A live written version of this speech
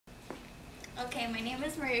Okay, my name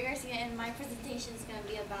is Maria Garcia, and my presentation is going to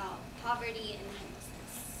be about poverty and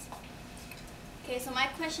homelessness. Okay, so my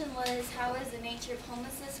question was, how is the nature of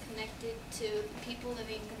homelessness connected to people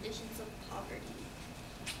living in conditions of poverty?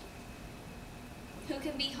 Who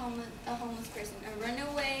can be a homeless person? A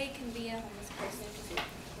runaway can be a homeless person because they run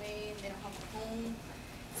away and they don't have a home.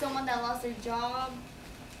 Someone that lost their job,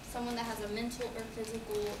 someone that has a mental or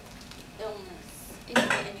physical illness. It can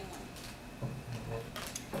be anyone.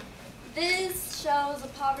 This shows the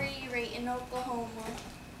poverty rate in Oklahoma.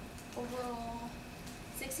 Overall,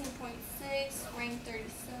 16.6, ranked 37.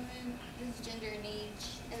 This is gender and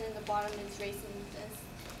age. And then the bottom is race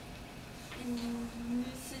and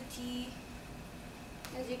ethnicity.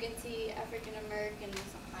 As you can see, African American is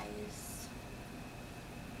the highest.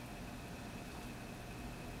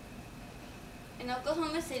 In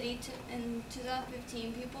Oklahoma City, in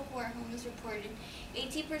 2015, people who are homeless reported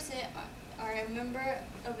 18% are a member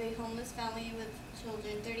of a homeless family with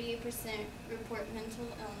children, 38% report mental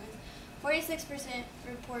illness, 46%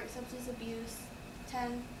 report substance abuse,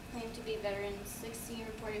 10 claim to be veterans, 16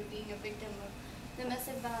 reported being a victim of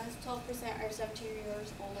domestic violence, 12% are 17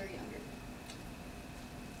 years old or younger.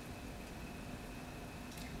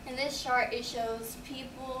 In this chart, it shows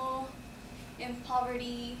people in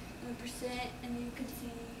poverty in percent, and you can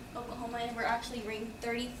see Oklahoma, and we're actually ranked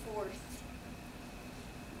 34th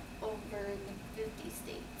over the 50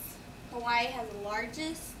 states. Hawaii has the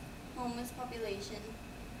largest homeless population,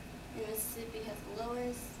 and Mississippi has the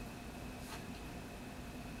lowest.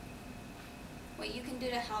 What you can do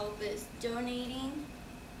to help is donating,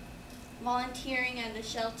 volunteering at a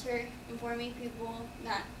shelter, informing people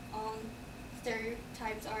that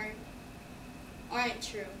stereotypes aren't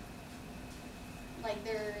true. Like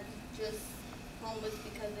they're just homeless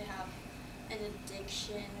because they have an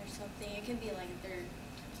addiction or something. It can be like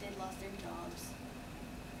they lost their jobs.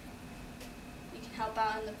 You can help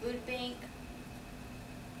out in the food bank.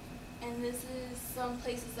 And this is some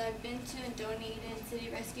places I've been to and donated. City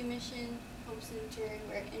Rescue Mission, Hope Center,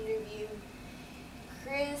 where I interviewed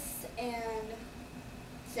Chris and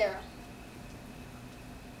Sarah.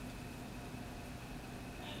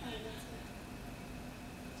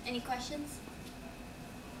 Any questions?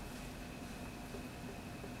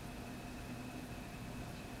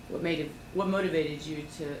 What motivated you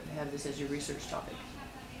to have this as your research topic?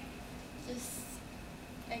 Just,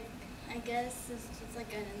 I guess it's just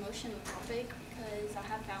like an emotional topic because I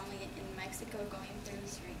have family in Mexico going through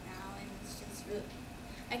this right now, and it's just really,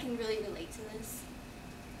 I can really relate to this.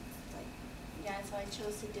 Like, yeah, so I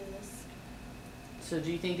chose to do this. So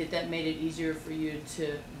do you think that made it easier for you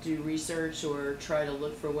to do research or try to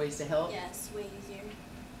look for ways to help? Yes, way easier.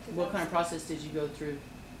 What kind of process did you go through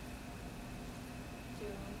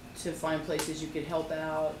to find places you could help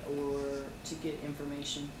out or to get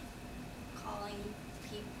information? Calling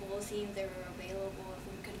people, seeing if they were available, if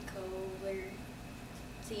we could go, or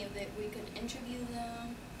see if we could interview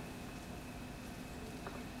them.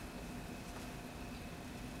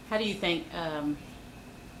 How do you think, and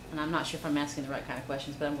I'm not sure if I'm asking the right kind of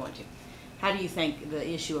questions, but I'm going to. How do you think the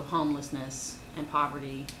issue of homelessness and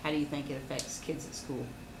poverty, how do you think it affects kids at school?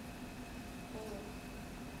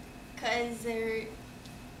 Because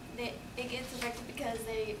it gets affected because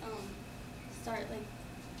they start it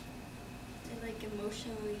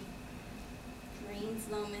emotionally drains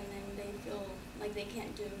them, and then they feel like they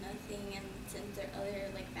can't do nothing, and since their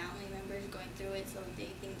other family members going through it, so they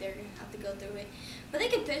think they're gonna have to go through it, but they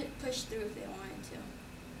can push through if they wanted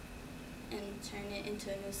to, and turn it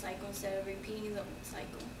into a new cycle instead of repeating the old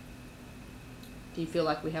cycle. Do you feel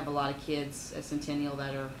like we have a lot of kids at Centennial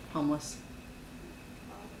that are homeless?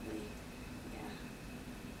 Probably, yeah.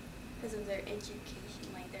 Because of their education,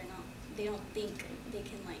 they don't think they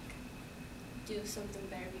can do something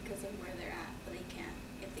better because of where they're at, but they can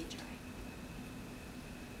if they try.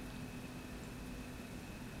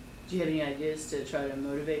 Do you have any ideas to try to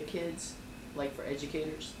motivate kids, like for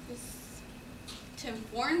educators? Just to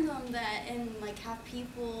inform them that, and have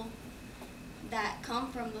people that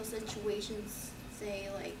come from those situations say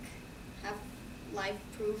have live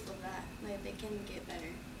proof of that, they can get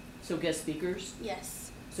better. So guest speakers?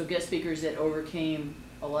 Yes. So guest speakers that overcame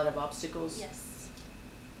a lot of obstacles? Yes.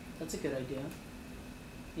 That's a good idea.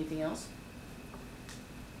 Anything else?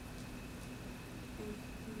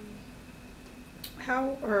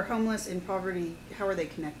 How are homeless and poverty, how are they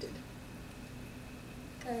connected?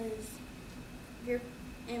 Because if you're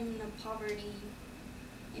in poverty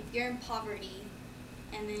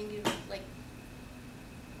and then you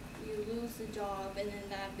lose the job, and then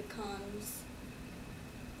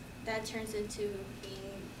that turns into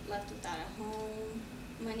being left without a home,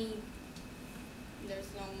 money there's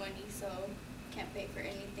no money, so can't pay for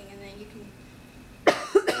anything, and then you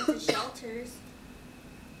can go to shelters.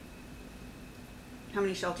 How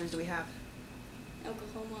many shelters do we have?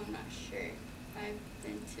 Oklahoma, I'm not sure. I've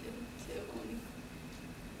been to two only.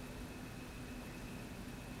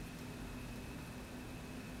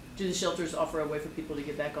 Do the shelters offer a way for people to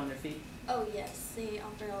get back on their feet? Oh yes, they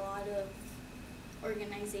offer a lot of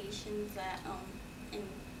organizations that and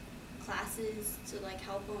classes to like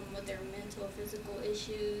help them with their mental, physical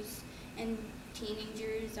issues. And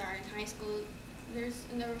teenagers are in high school. There's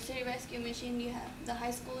in the city rescue mission. You have the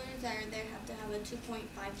high schoolers that are there have to have a 2.5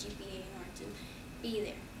 GPA in order to be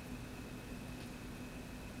there.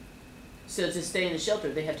 So to stay in the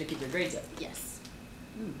shelter, they have to keep their grades up. Yes.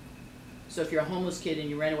 So if you're a homeless kid and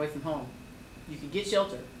you ran away from home, you can get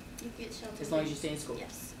shelter You get shelter as long as you stay in school.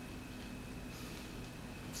 Yes.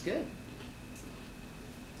 It's good.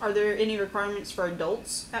 Are there any requirements for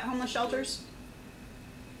adults at homeless shelters?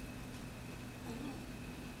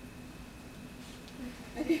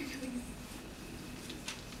 I didn't really.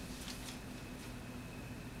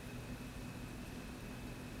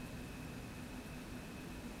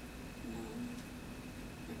 No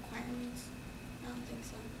requirements. I don't think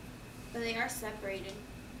so. But they are separated.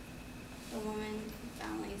 The women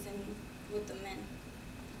families and with the men.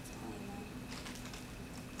 That's all I know.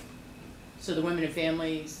 So the women and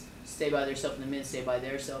families stay by themselves and the men stay by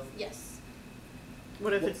themselves? Yes.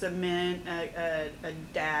 What if it's a man, a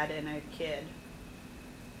dad and a kid?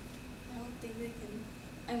 I don't think they can.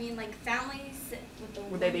 I mean, like families with the.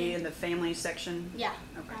 Would they be in the family section? Yeah.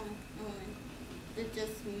 Okay. Family, no women. They're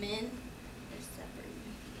just men. They're separated.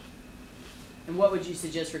 And what would you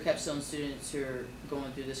suggest for Capstone students who are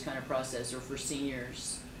going through this kind of process, or for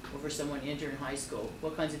seniors, or for someone entering high school?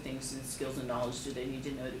 What kinds of things and skills and knowledge do they need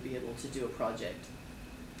to know to be able to do a project?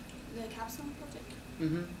 The Capstone project.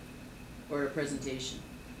 Mm-hmm. Or a presentation?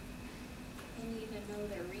 They need to know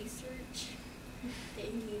their research. They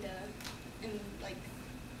need to, and like,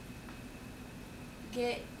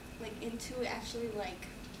 get like into it, actually like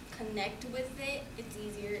connect with it. It's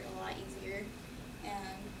easier, a lot easier,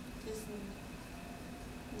 and just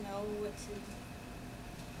know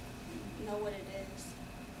what it is.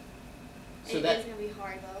 So It that- is gonna be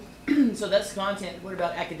hard though. So that's content. What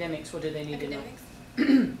about academics? What do they need Academics. to know?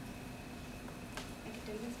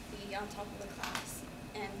 Academics be on top of the class,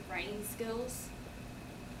 and writing skills,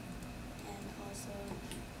 and also.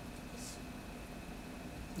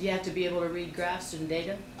 You have to be able to read graphs and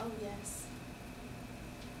data? Oh yes,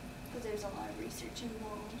 because there's a lot of research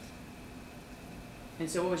involved. And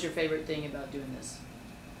so what was your favorite thing about doing this?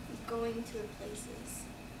 Going to the places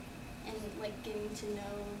and like getting to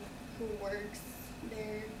know who works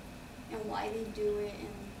there and why they do it and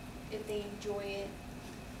if they enjoy it.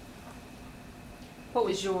 What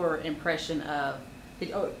was your impression of,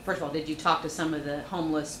 first of all, did you talk to some of the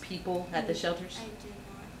homeless people at the shelters? I did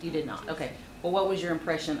not. You did not, okay. Well, what was your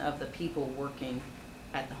impression of the people working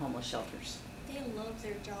at the homeless shelters? They love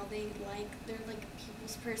their job. They're like a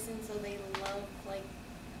people's person, so they love like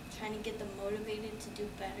trying to get them motivated to do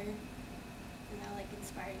better, and that like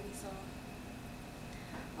inspired me. So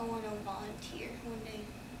I want to volunteer one day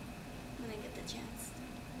when I get the chance.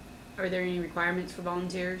 Are there any requirements for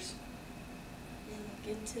volunteers? And look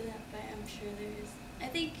into that, but I'm sure there is. I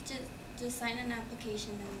think just sign an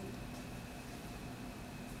application and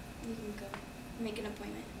you can go make an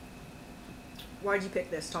appointment. Why did you pick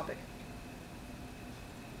this topic?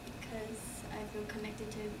 Because I feel connected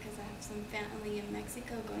to it because I have some family in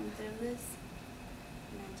Mexico going through this,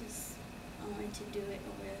 and I wanted to do it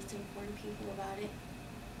over there to inform people about it.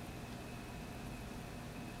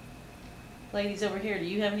 Ladies over here, do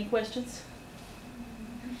you have any questions?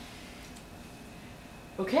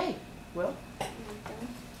 Okay, well, And,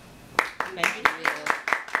 thank you.